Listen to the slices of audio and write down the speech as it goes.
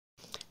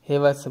Hey,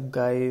 what's up,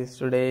 guys?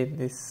 Today in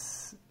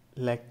this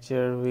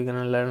lecture we're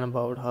gonna learn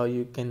about how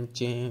you can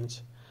change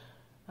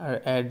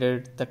or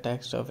edit the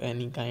text of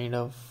any kind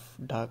of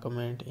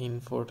document in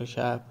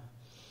Photoshop.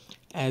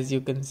 As you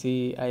can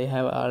see, I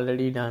have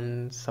already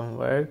done some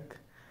work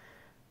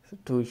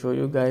to show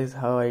you guys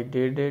how I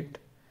did it.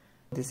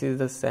 This is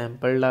the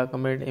sample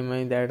document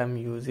image that I'm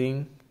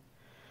using,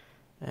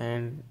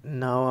 and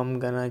now I'm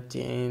gonna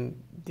change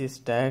this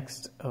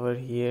text over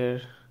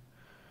here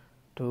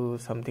to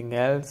something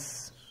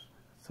else.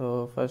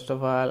 So first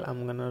of all,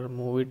 I'm gonna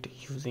remove it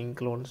using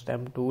clone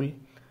stamp tool.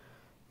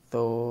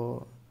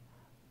 So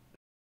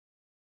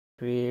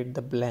create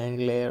the blank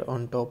layer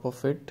on top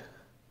of it,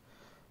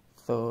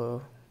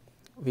 so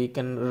we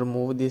can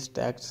remove this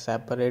text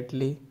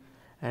separately,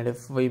 and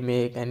if we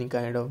make any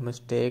kind of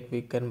mistake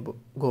we can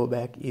go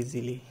back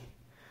easily.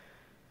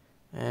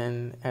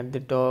 And at the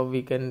top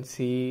we can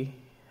see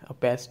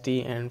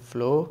opacity and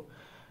flow.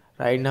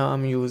 Right now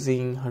I'm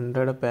using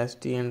 100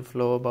 opacity and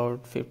flow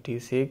about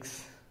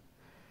 56,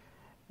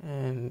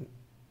 and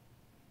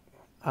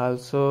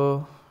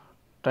also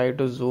try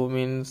to zoom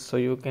in so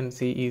you can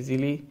see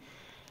easily,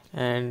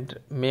 and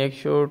make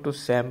sure to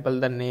sample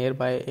the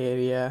nearby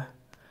area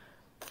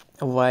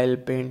while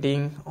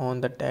painting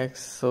on the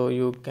text so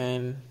you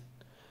can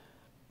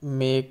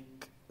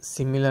make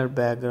similar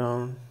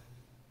background.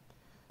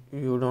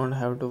 You don't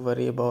have to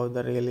worry about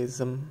the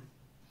realism.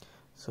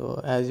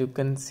 So as you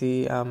can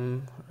see,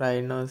 I'm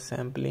right now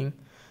sampling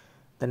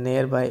the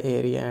nearby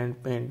area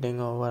and painting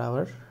over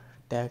our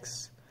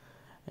text,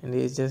 and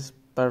it's just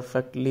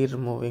perfectly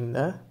removing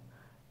the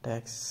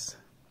text.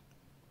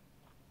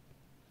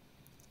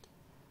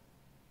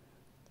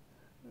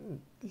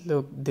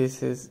 Look,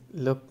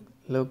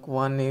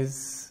 one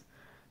is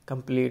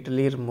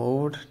completely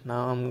removed.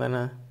 Now I'm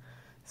gonna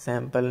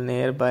sample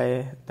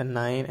nearby the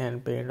 9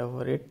 and paint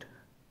over it.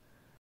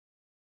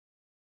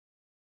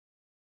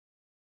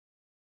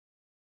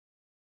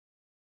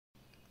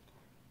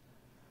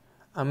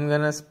 I'm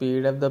gonna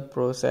speed up the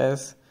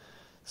process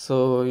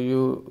so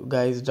you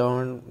guys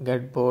don't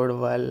get bored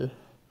while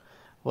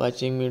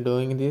watching me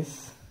doing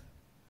this.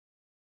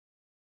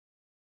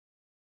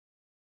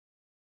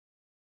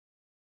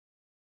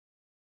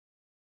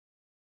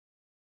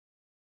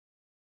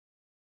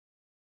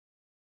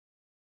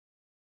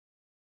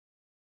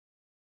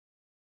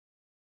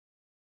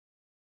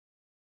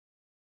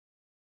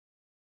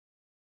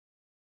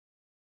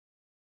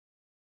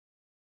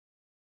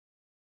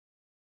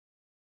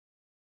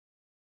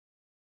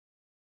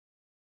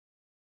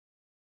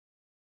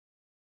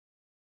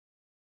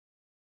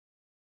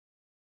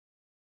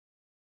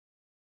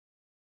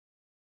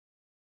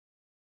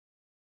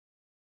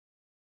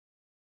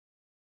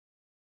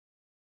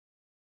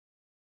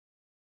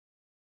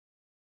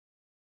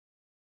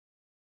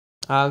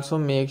 Also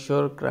make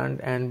sure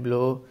current and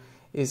below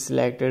is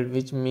selected,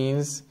 which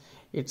means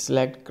it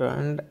select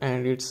current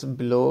and it's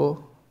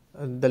below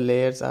the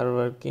layers are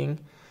working.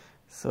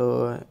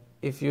 So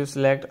if you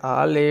select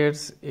all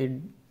layers, it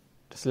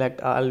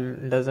select all,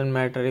 doesn't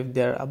matter if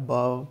they are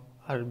above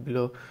or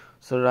below.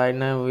 So right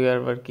now we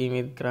are working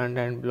with current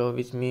and below,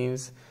 which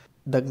means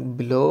the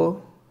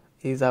below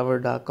is our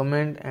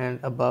document and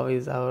above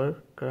is our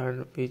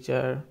current, which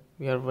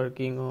we are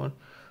working on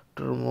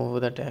to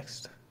remove the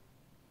text.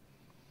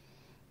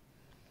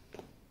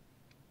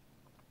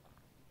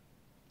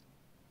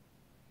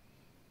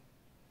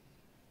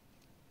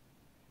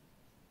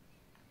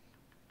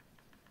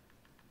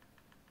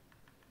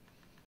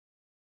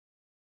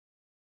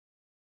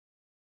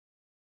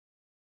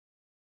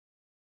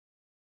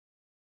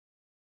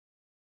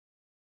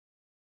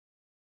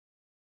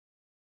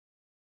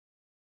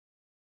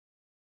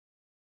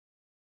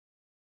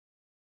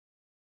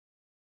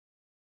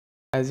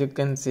 As you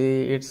can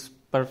see, it's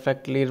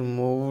perfectly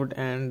removed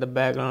and the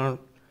background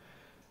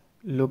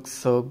looks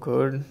so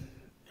good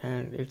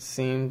and it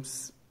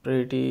seems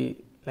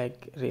pretty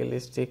like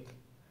realistic.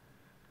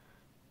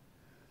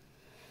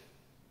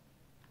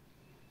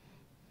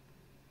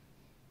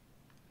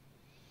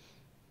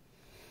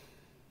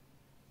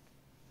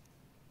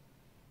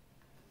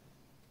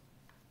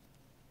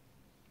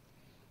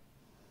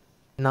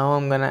 Now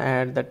I'm gonna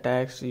add the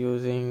text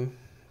using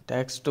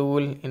text tool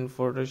in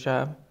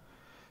Photoshop.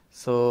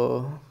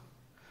 So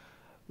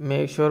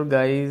make sure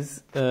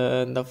guys,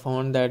 the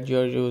font that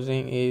you're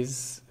using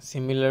is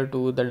similar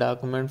to the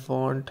document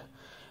font.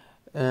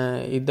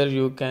 Either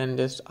you can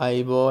just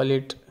eyeball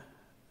it,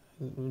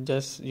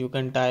 just you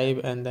can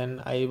type and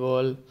then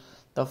eyeball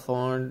the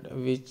font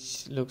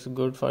which looks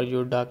good for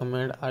your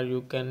document, or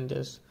you can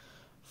just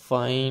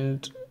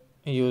find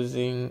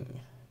using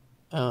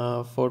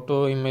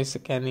photo image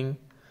scanning,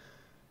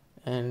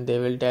 and they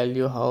will tell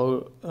you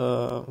how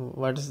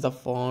what is the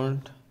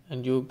font,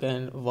 and you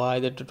can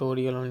watch the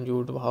tutorial on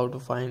YouTube how to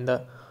find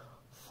the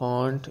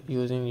font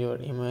using your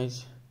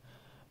image.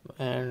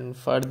 And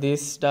for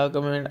this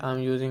document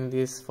I'm using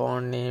this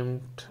font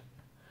named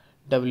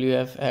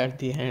WF at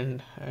the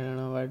end. I don't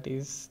know what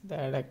is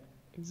that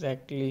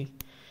exactly,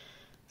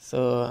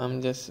 so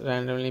I'm just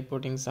randomly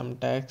putting some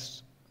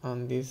text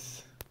on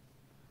this.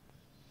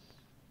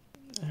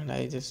 and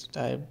I just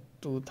typed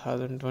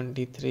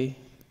 2023.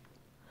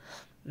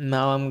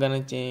 Now I'm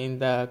gonna change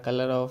the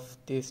color of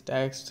this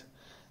text.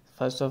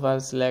 First of all,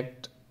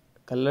 select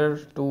color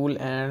tool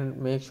and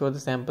make sure the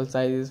sample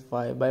size is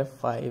 5 by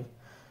 5,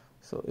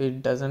 so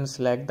it doesn't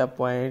select the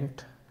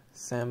point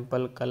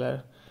sample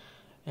color,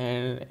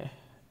 and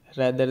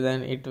rather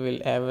than it will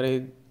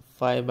average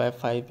 5 by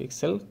 5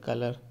 pixel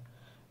color.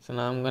 So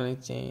now I'm gonna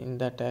change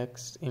the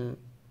text in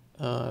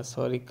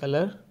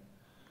color.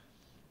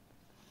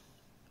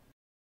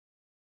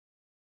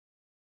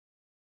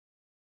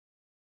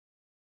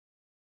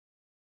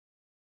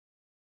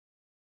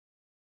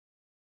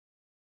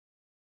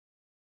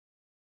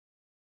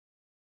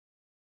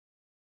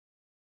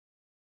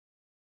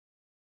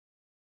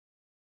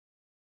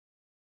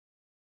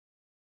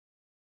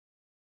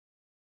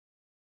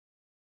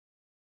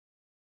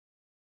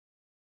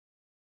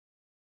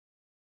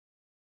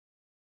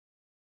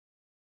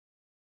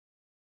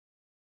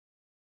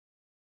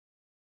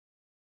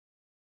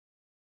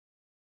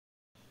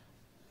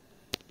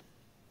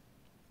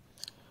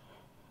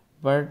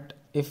 But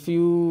if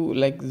you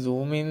like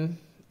zoom in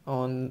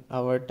on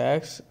our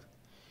text,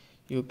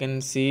 you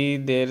can see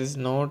there is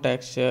no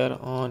texture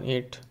on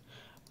it,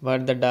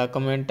 but the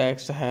document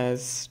text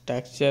has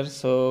texture,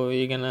 so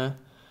we're gonna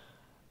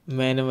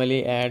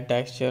manually add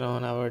texture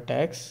on our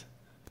text.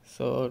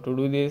 So to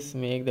do this,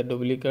 make the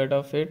duplicate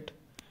of it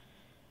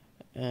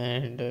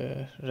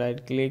and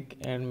right click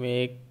and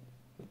make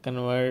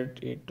convert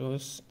it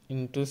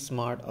into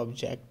smart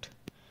object,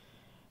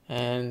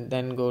 and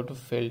then go to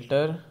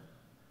filter,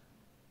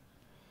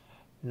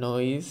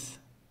 noise,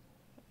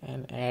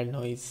 and add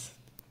noise.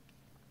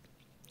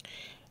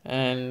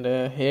 And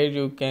here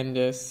you can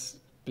just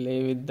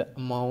play with the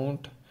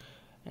amount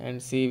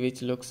and see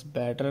which looks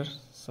better.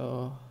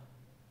 So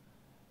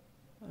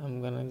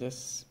I'm gonna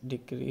just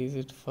decrease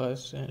it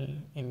first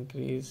and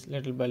increase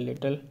little by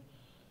little,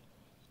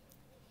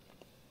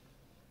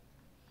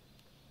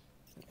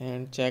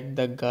 and check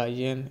the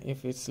Gaussian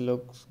if it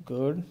looks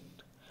good.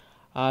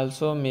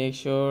 Also make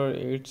sure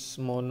it's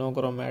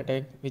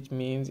monochromatic, which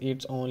means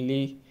it's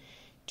only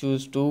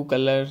choose two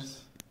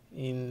colors.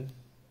 In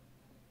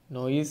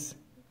noise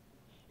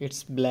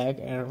it's black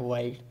and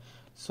white.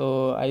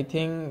 So I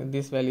think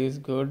this value is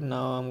good.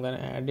 Now I'm gonna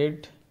add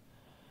it,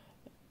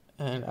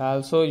 and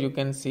also you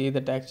can see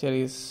the texture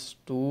is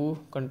too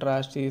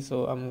contrasty,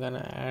 so I'm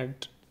gonna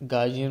add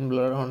Gaussian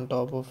blur on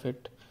top of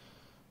it,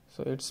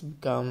 so it's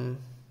become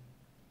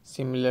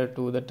similar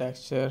to the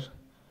texture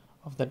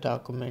of the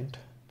document.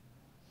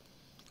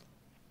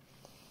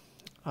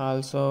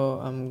 Also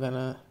I'm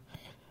gonna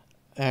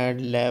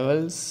add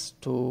levels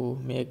to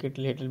make it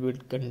little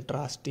bit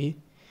contrasty.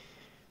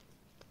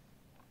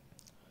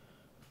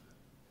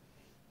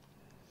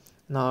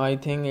 Now I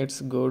think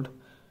it's good.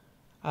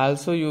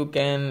 Also you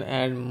can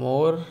add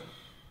more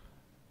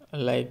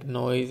like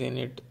noise in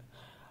it.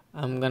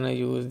 I'm gonna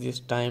use this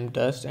time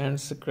dust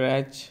and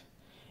scratch.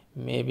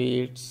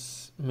 Maybe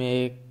it's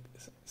make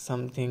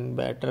something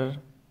better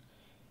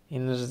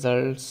in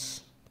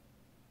results.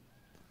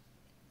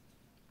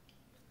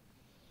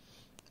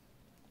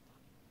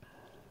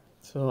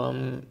 So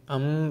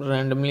I'm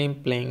randomly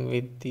playing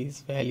with these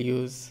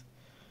values.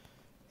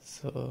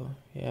 So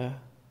yeah.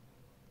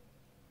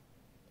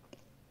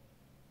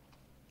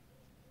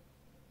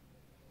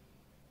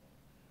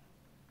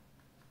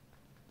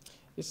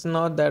 It's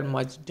not that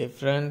much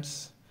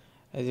difference,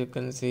 as you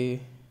can see.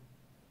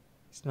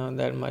 It's not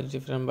that much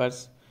different,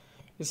 but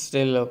it's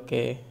still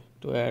okay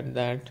to add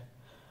that.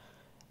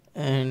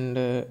 And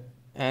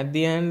at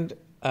the end,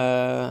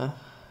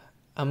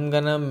 I'm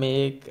gonna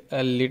make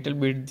a little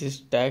bit this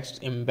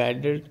text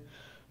embedded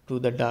to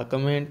the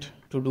document.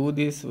 To do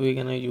this, we're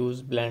gonna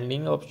use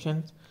blending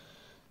options.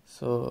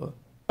 So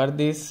for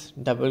this,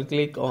 double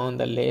click on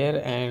the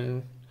layer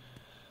and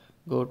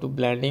go to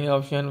blending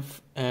option,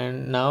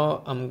 and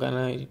now I'm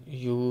gonna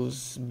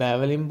use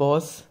Bevel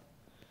Emboss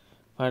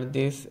for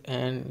this,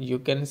 and you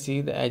can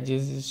see the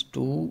edges is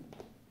too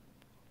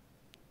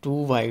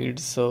wide.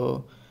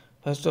 So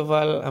first of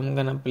all, I'm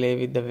gonna play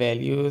with the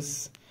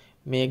values,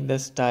 make the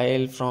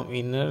style from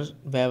inner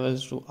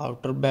bevels to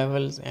outer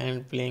bevels,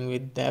 and playing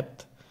with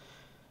depth.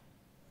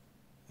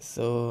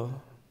 So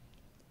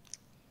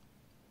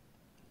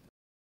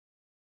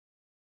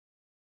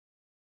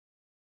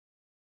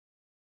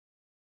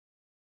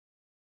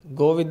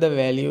go with the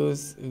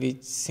values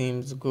which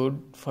seems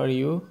good for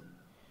you.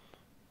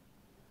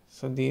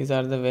 So these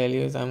are the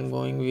values I'm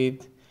going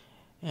with,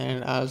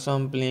 and also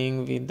I'm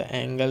playing with the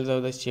angles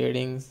of the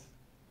shadings.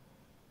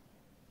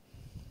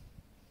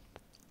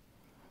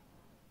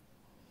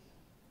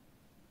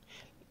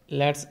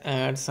 Let's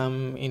add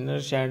some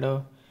inner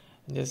shadow.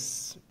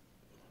 Just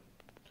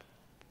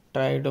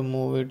try to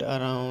move it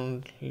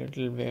around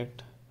little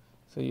bit,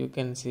 so you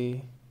can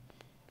see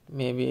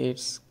maybe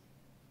it's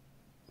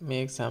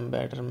make some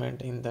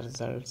betterment in the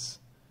results.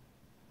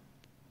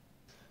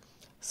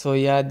 So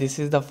yeah, this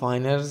is the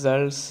final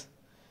results.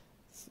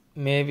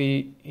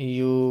 Maybe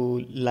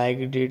you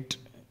liked it,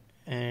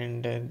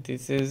 and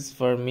this is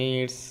for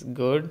me it's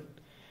good.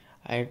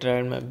 I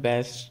tried my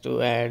best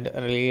to add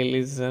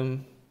realism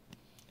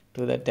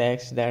to the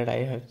text that I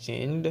have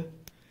changed.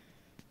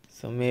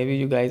 So maybe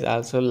you guys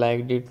also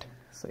liked it.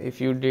 So if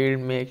you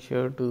did, make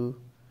sure to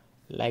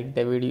like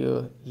the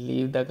video,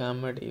 leave the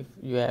comment if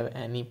you have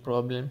any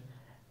problem,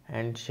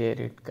 and share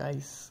it,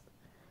 guys.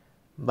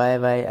 Bye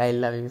bye. I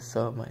love you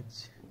so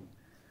much.